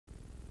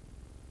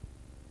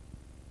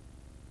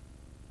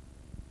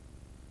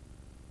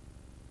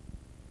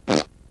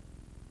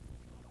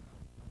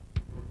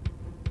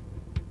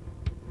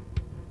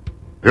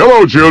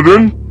Hello,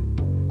 children.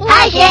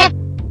 Hi, Chef.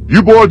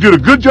 You boys did a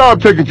good job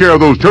taking care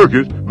of those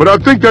turkeys, but I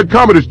think that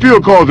comet is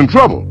still causing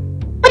trouble.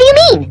 What do you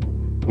mean?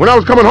 When I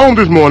was coming home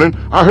this morning,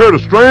 I heard a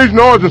strange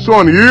noise and saw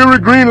an eerie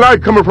green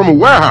light coming from a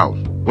warehouse.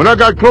 When I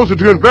got closer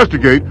to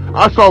investigate,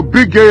 I saw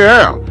Big Gay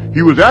Al.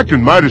 He was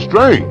acting mighty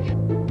strange.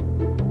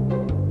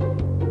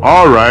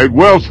 All right,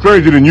 well,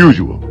 stranger than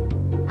usual.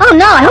 Oh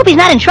no, I hope he's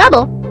not in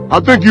trouble.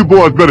 I think you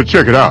boys better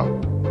check it out.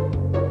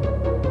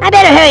 I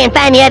better hurry and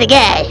find the other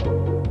guys.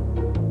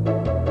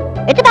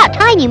 It's about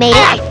time you made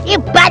it. You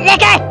butt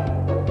licker!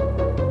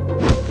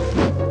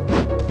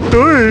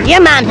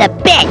 Your mom's a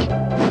bitch!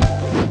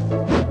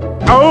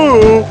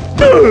 Oh!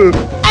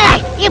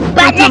 You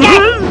butt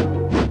licker!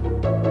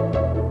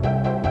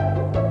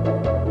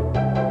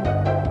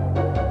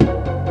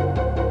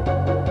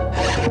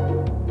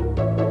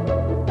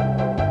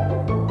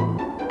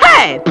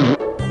 Hey!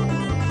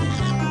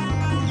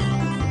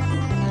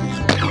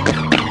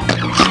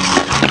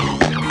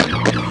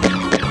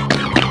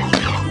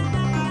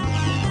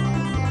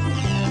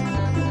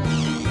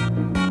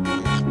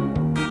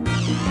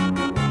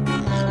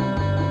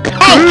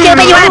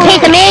 Stupid, you want a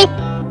piece of me?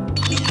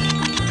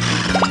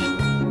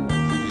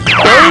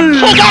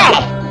 Kick it!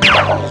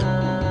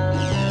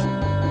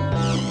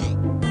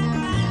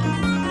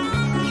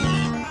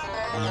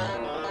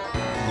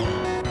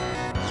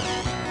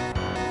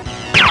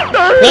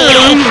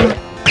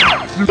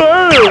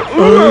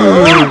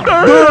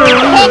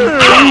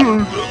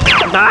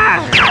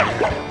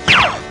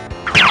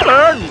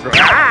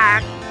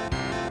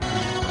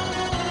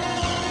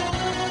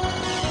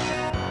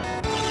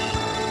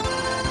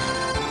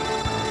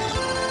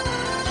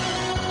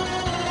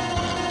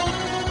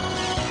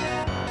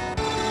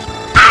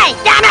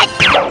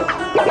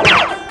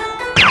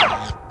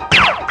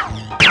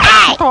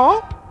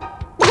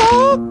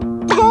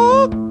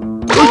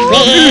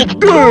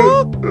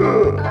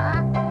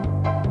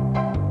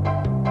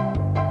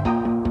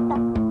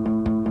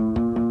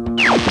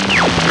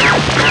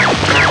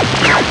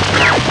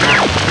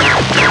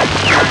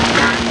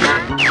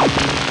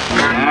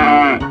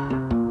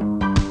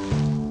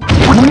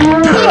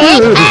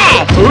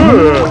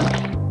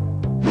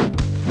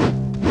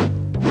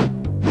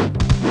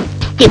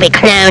 Stupid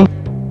clown!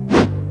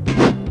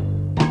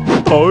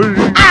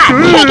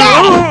 Kick it!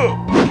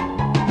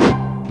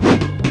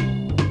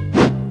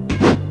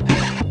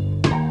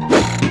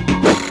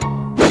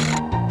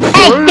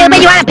 Stupid,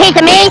 you want a piece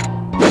of me?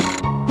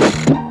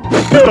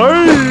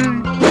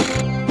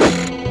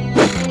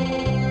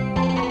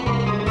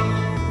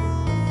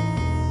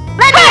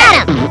 Let me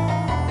at him!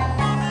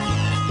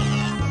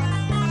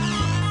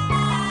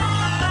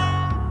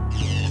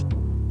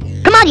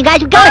 Come on, you guys,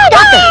 we gotta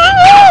stop this!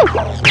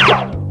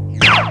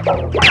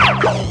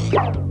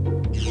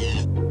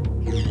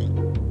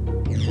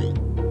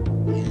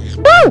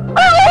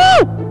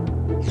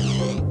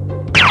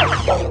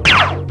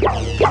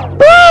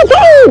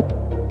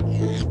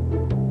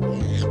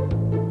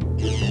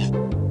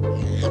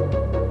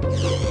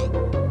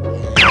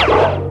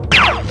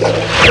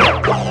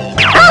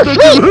 Oh,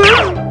 sweet!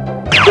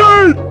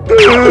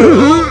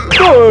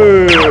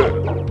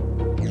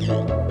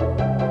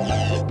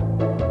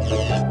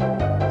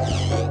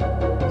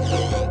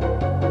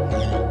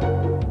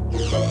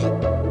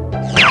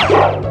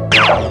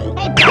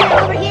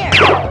 Over here!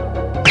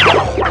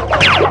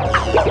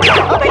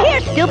 Over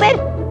here, stupid!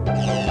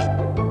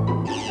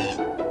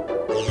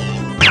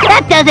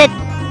 That does it!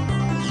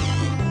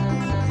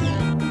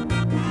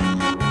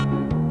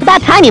 It's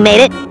about time you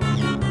made it.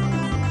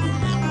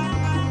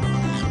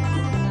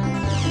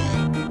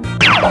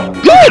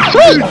 Dude,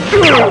 sweet!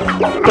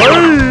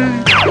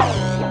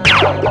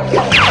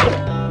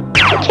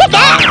 Kick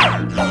ass!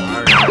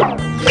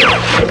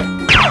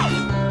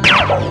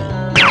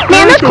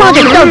 Man, those clones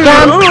are so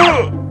dumb!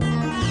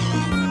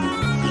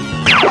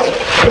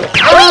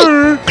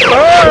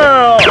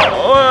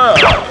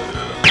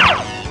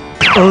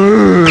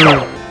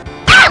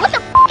 What the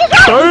f***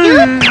 is wrong with you?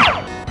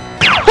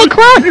 Hey,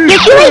 clone, your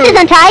shoelace is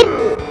untied!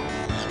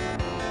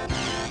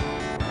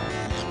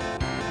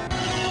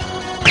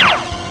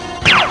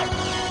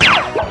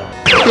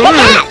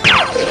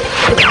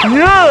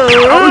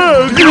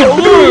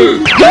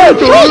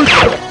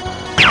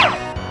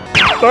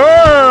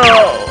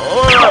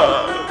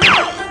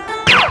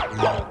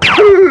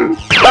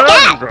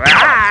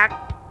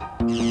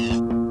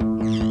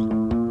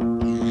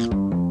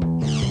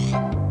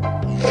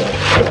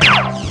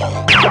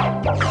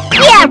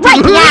 Yeah, right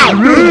in the eye!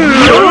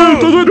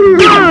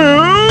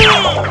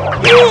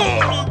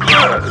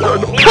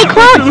 Hey,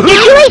 clone, your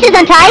shoelace is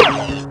untied!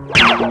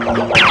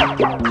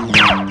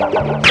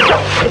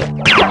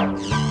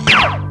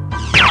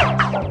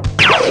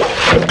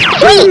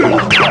 Sweet!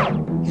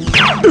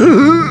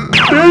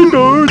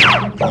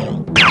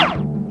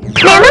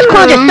 Man, those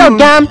clones are so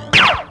dumb!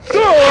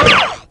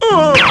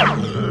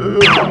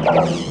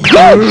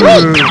 Dude,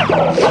 sweet!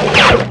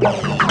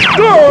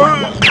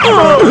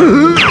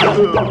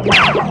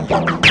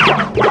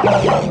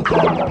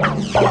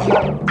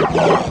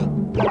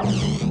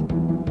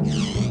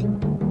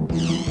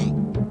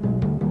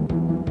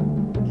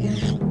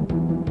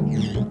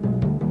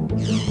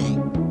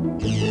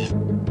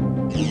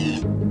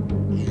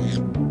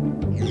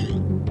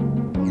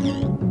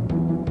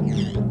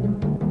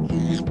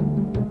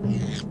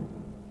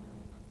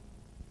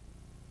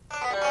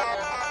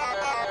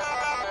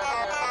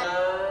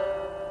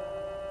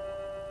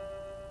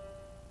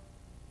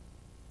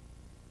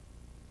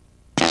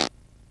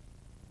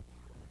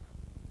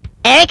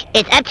 Eric,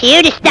 it's up to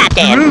you to stop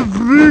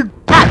them.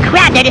 Oh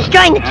crap, they're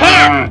destroying the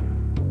town.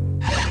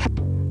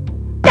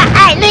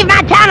 Hey, leave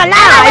my town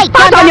alone! Wait,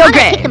 Paws on your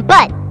grave. Kick some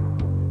butt.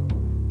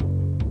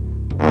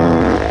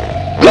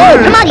 Dude,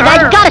 come on, you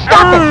guys, you gotta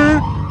stop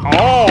them.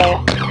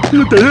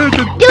 Dude,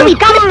 you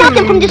gotta stop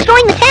them from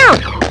destroying the town.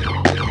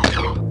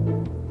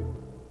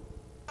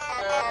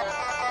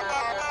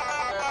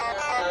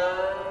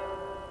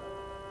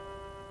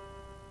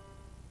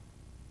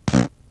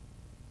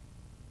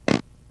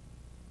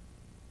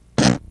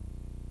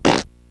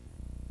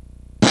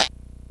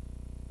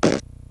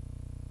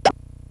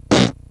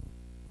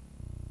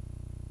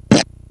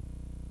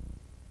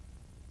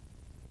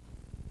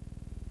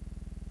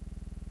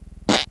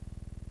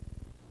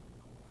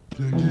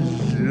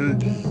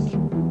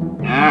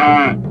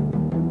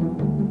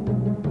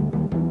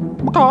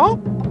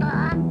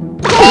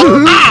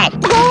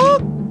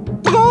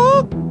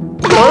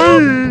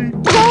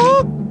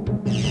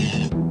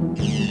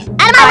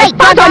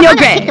 Paws on your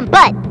grave. Kick some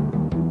butt.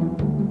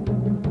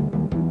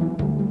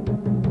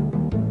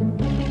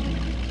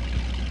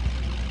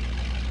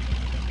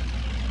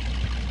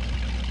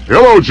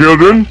 Hello,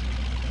 children.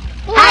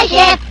 Hi,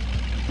 Chef.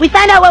 We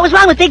found out what was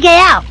wrong with Big Gay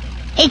Al.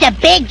 He's a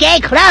big gay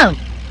clone.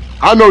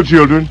 I know,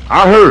 children.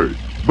 I heard.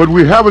 But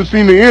we haven't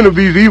seen the end of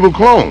these evil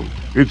clones.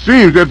 It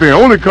seems that they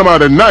only come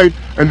out at night,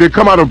 and they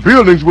come out of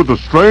buildings with a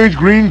strange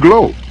green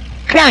glow.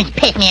 Clones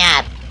piss me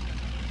off.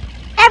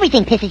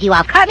 Everything pisses you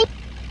off, Cartney.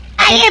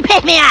 You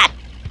piss me off.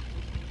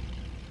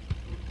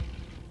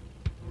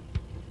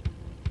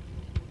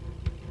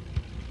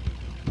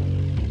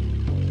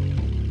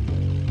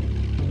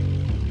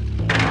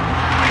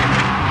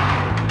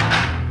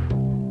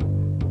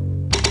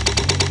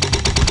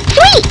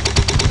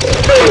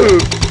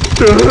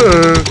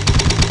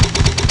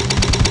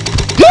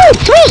 Dude,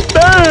 sweet!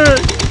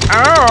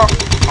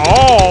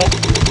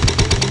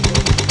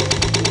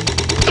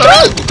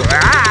 Sweet!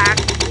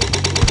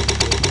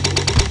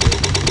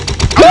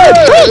 Dude,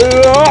 sweet!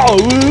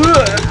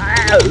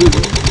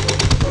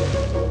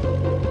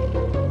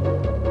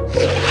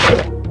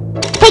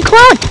 Hey,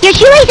 clone, your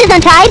shoelace is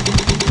untied.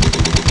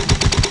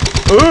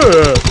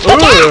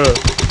 Check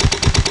out!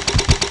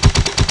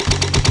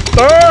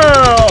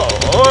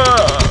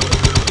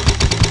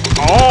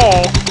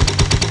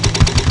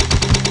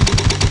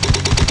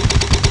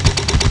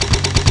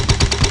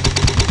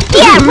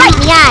 Yeah, right in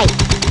the eye.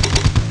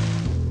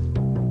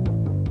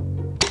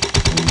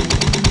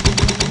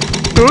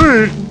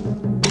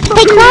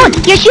 Hey, clone,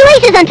 your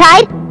shoelace is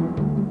untied.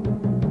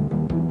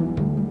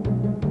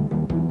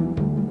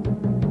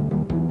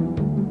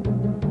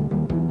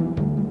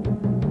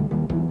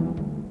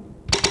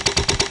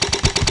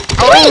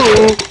 Sweet!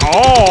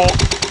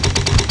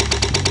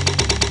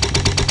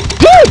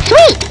 Dude,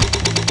 sweet!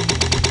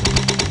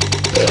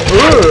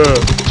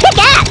 Kick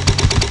ass!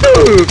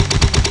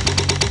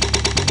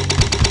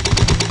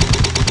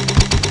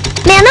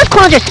 Man, those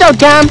clones are so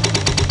dumb.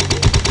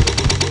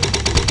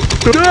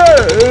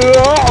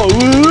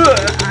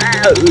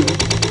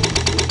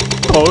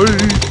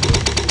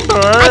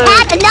 I've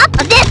had enough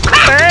of this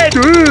crap!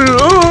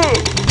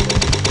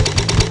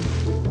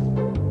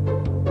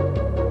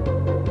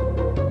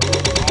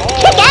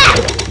 Kick ass!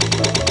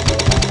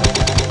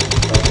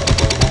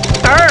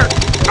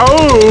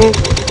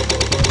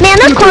 Man,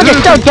 those clones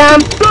are so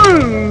dumb.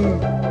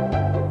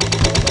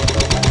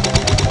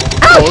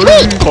 Oh,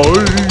 sweet!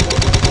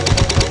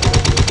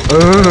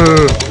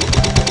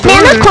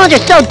 Man, those clones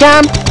are so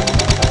dumb.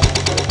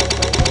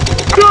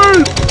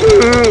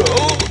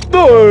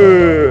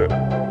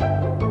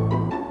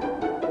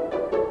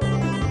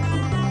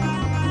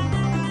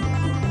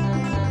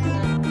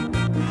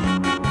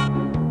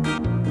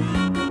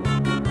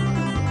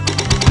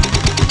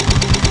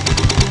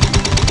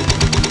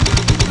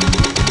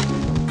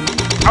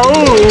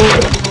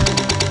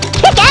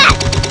 Kick ass!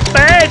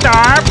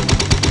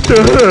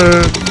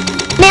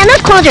 Man,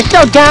 those clones are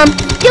so dumb.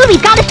 Dude,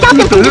 we've got to stop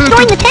them from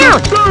destroying the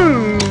town.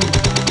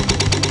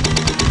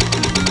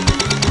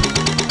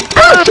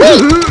 Oh,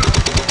 sweet!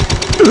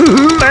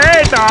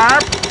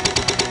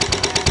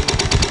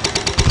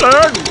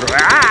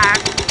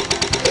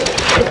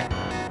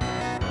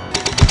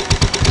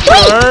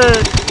 Sweet!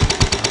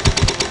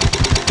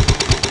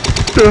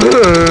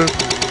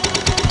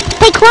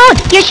 Hey, clone,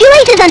 your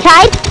shoelace is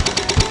untied.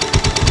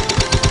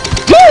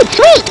 Dude,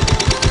 sweet!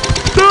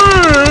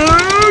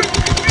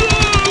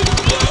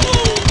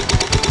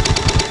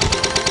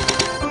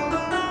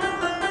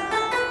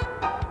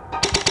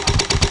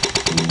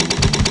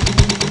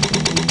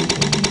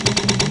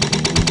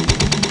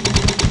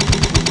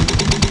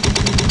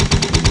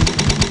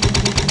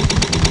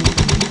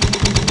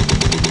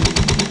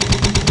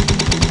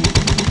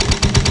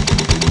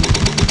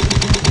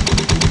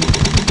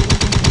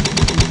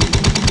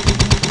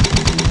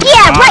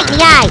 Yeah, right in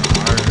the eye!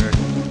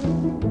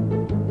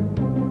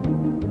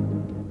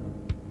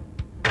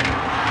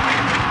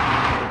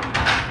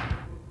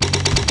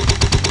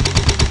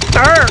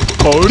 Dude,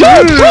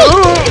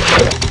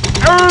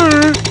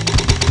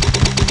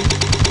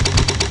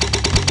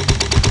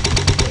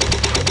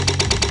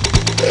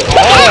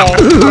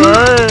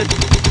 sweet!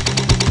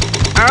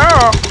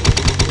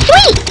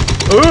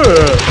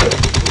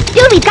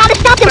 Dude, we've got to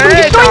stop them from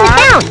destroying the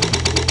town!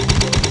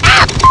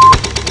 Ah!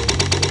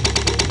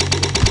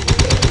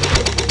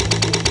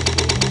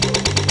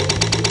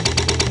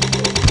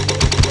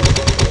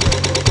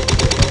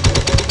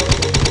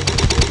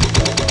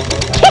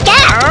 Kick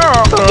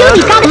ass! Dude,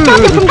 we've got to stop them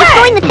from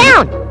destroying the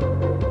town!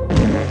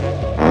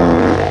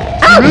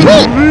 Oh,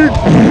 sweet!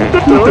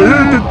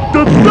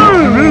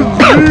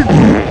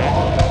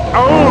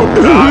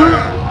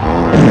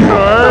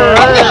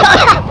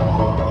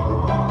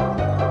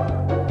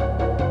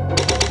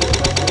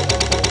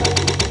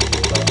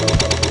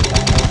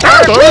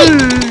 Oh,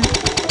 sweet!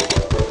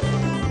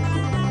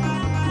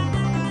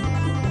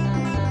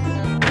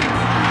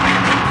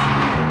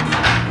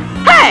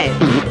 Hey!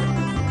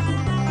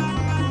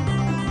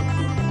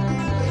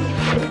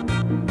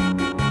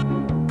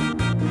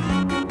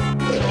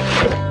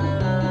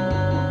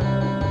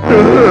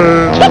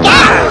 Kick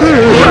ass!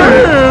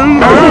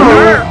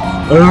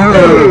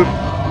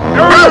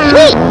 Oh,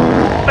 sweet!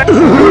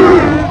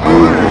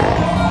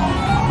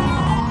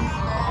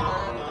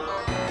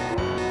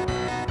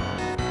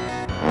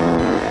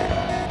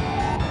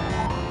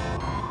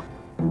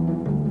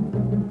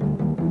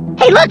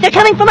 Hey, look, they're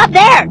coming from up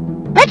there!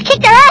 Let's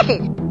kick their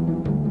asses!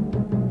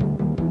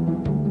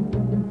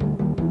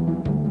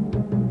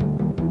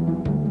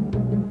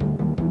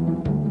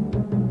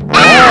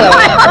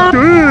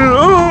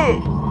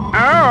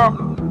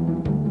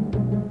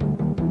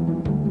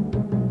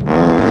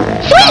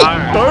 Sweet!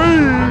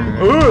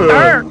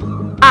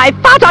 I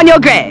fought on your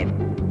grave.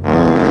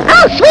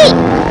 Oh, sweet!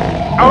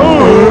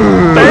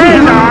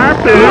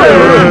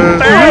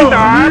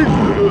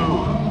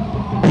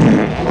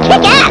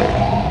 Kick ass!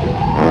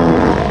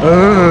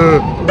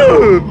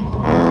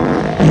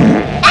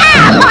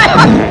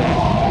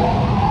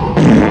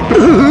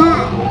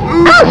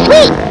 Oh,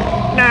 sweet!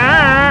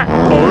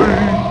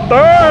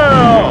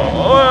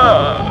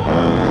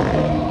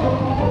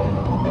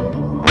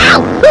 Ow!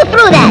 Who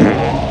threw that?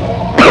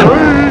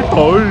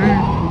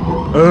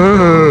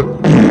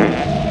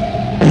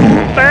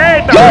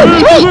 Dude,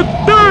 sweet!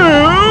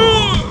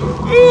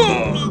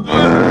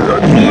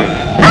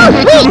 Oh,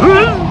 sweet!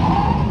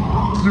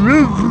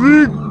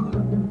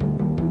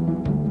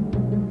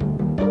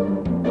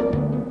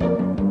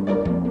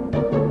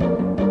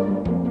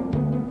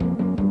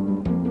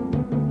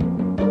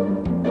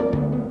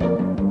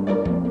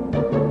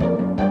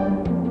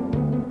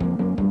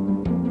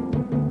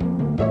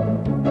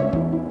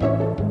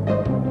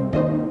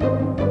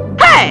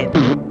 Hey!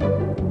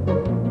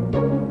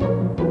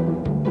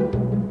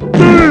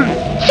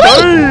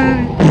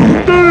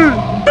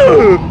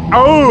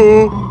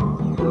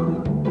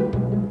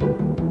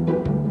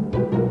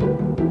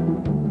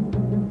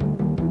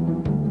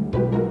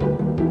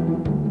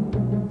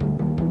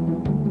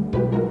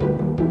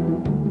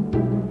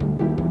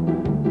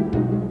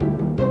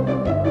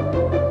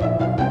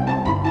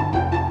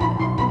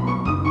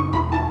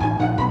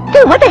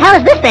 Dude, what the hell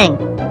is this thing?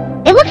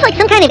 It looks like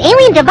some kind of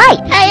alien device.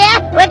 Oh yeah?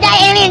 What's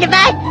that alien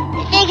device?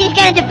 You think he's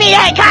gonna defeat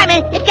our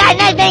Cartman? It's got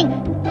nothing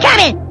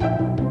coming!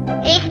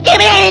 You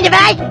stupid alien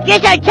device! You're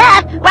so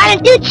tough! Why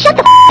don't dude shut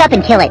the f up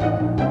and kill it?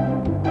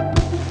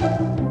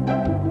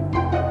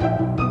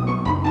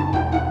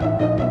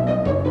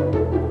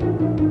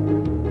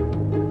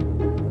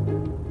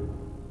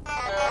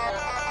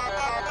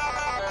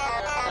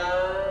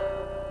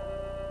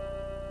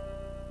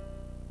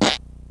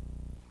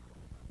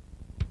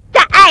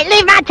 Hey,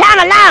 leave my town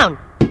alone!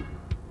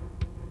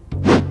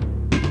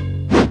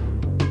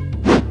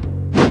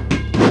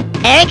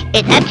 Eric,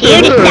 it's up to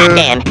you to stop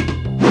them.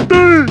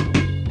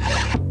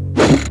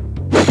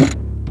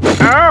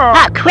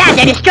 Oh crap,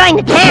 they're destroying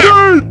the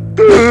town!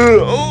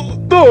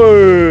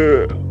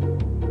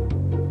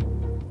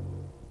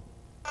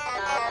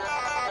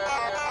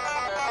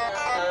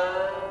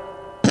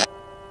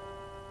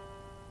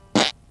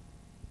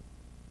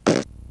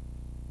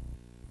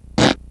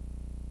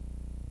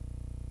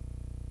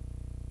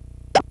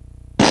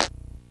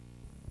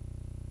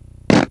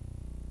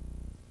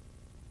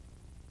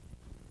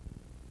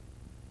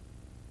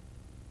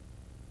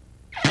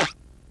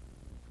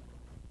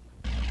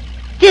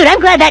 Dude,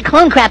 I'm glad that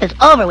clone crap is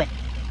over with.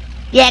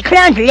 Yeah,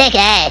 clones lick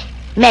ass.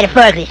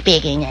 Metaphorically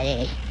speaking, that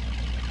is.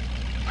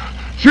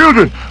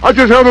 Children, I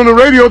just heard on the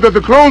radio that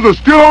the clones are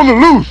still on the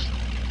loose.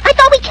 I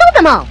thought we killed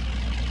them all.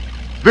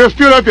 They're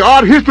still at the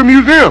Art History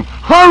Museum.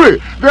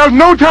 Hurry! There's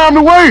no time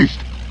to waste.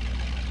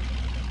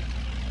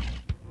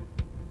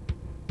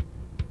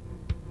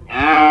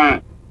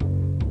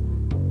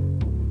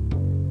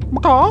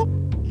 Out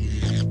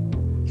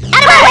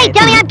of my way,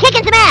 dummy! I'm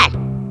kicking some ass!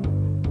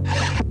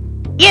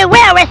 You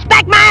will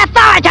respect my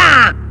authority!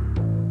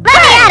 Let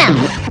me at him!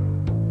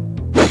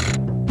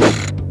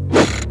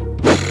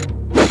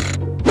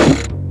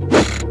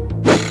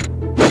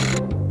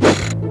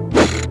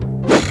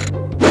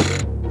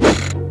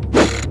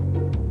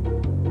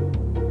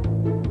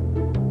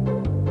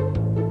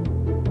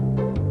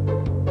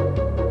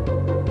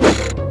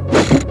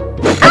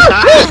 Hey,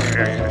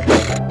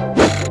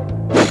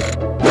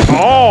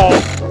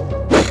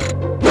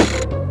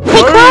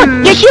 Claw,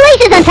 your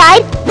shoelace is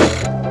untied!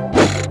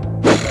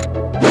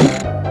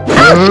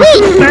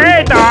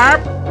 sweet! Stop!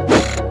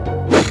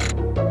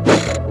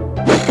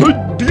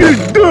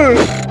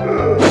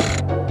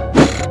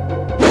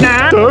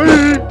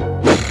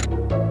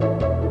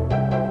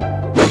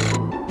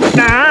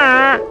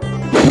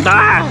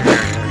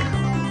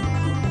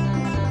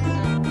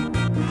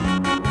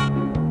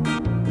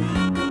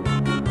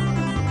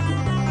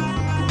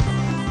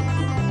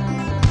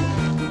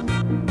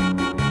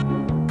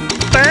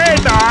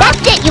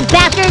 That's it, you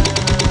bastard!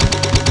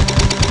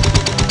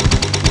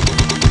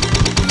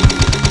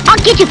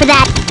 I'll get you for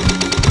that!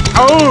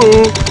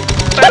 Oh!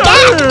 Get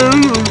out!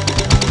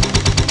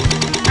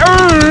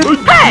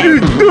 Hey!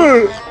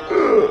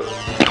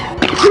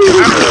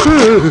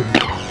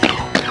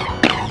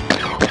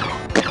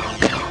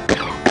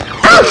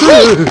 Oh,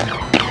 sweet!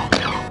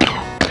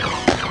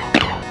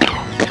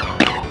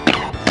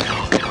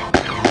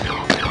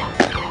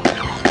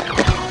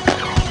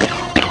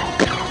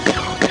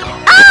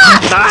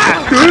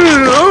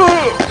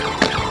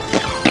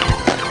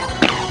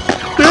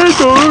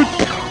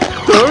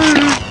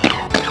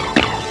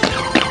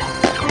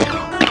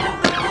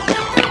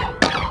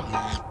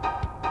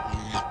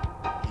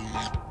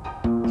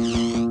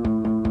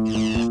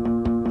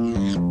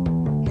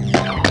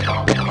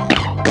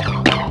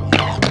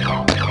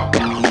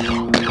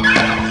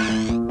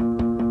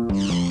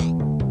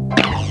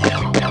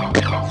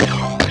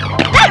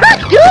 That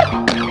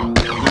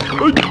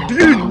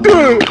hurts,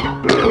 dude!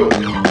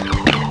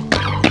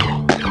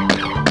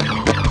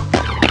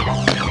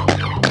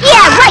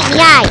 Yeah, right in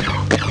the eye!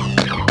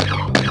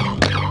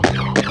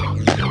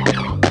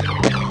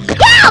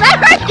 Ow, that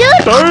hurts,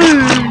 dude!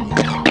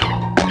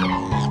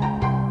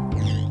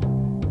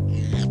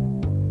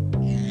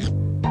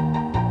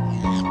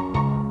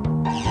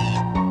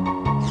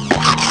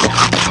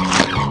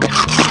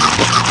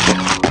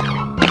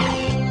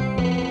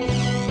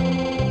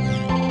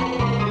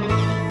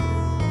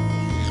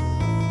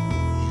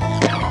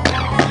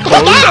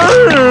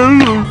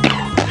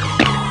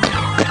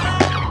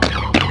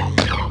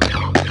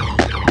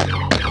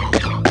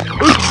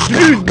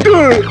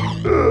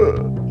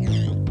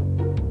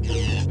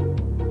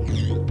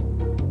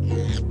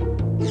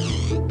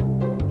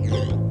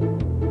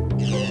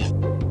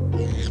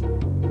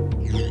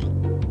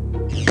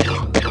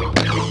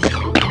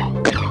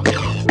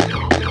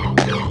 Get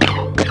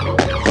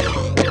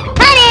out!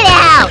 Cut it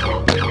out!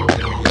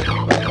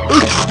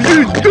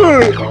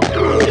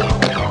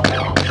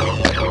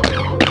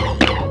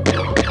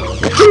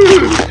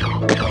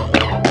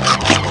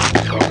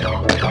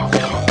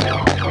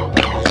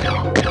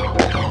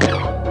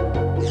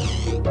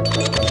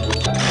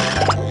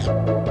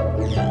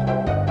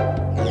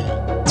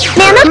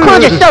 Man, those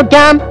clones are so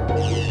dumb!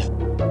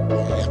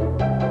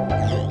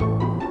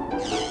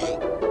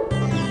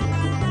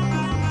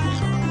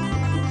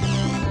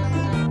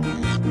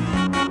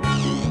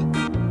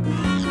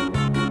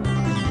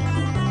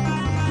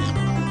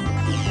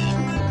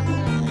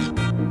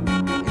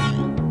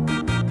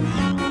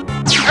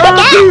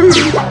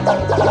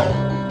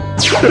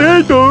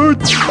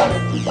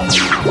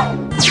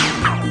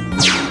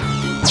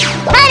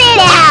 Cut it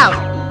out!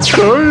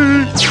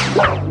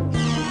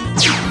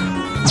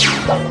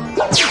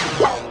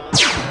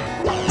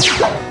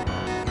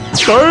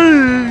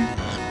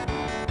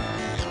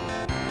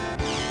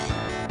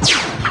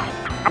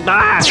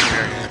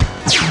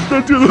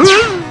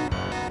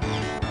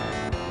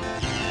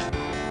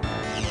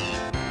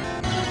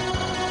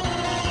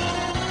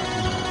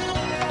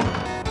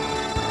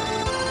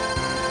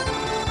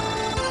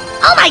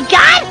 Oh my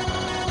god!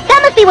 That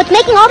must be what's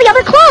making all the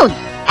other clones!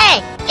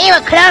 Hey,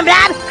 evil clone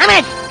blob, I'm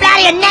gonna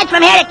splatter your nuts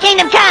from here to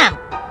Kingdom Come!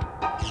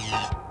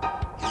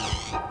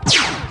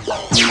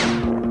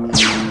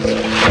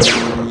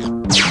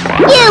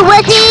 You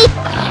wussy!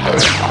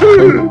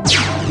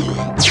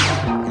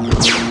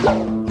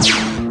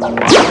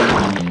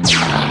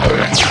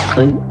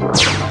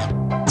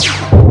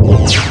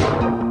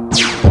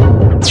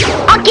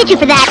 I'll get you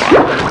for that!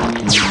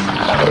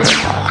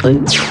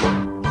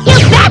 You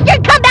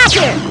bastard, come back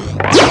here!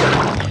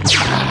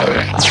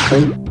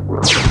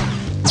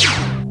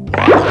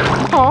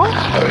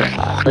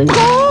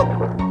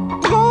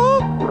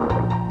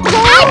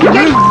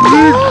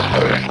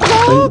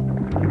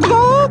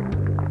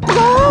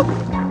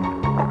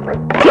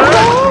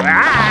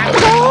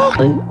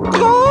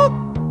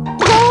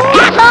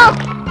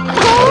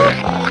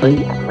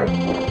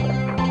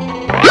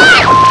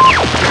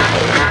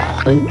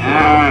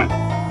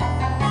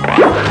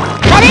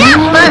 Cut it out,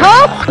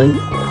 butthole!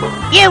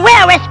 You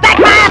will respect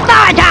my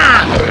authority!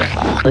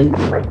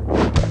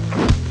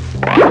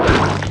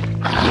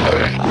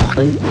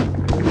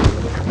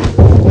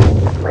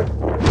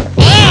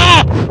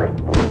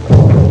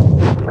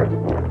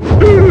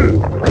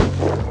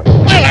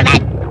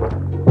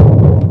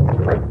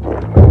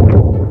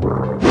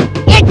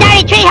 You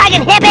dirty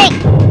tree-hugging hippie!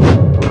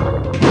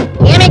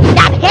 Damn it,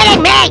 stop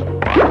hitting me!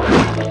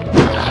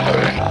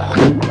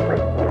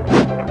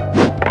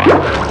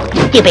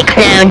 Stupid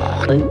clown!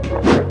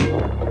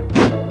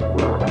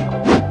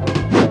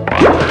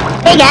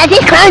 Hey guys,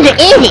 these clowns are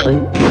easy!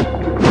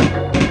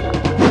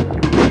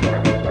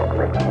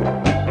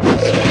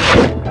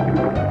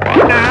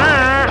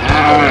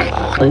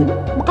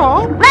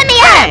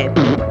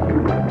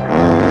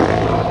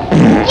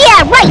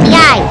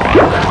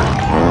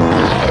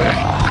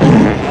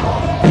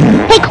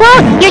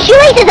 Clone, your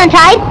shoelace is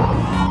untied!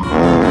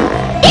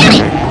 Damn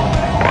it!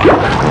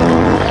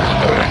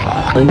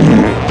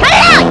 Cut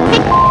it out, you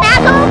big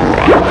asshole!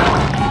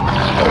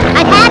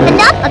 I've had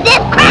enough of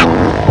this crap!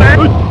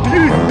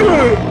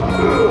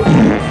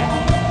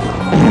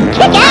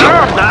 Kick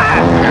out!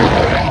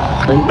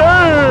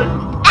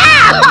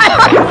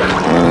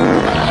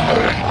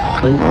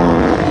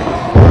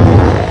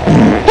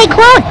 Hey,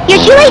 Clone, your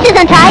shoelace is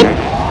untied!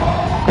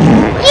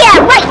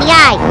 Yeah, right in the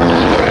eye!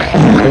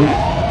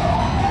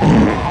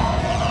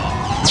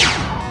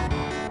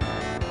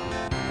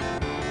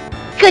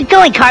 Good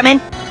going, Cartman.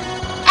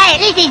 Hey, at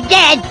least he's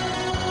dead.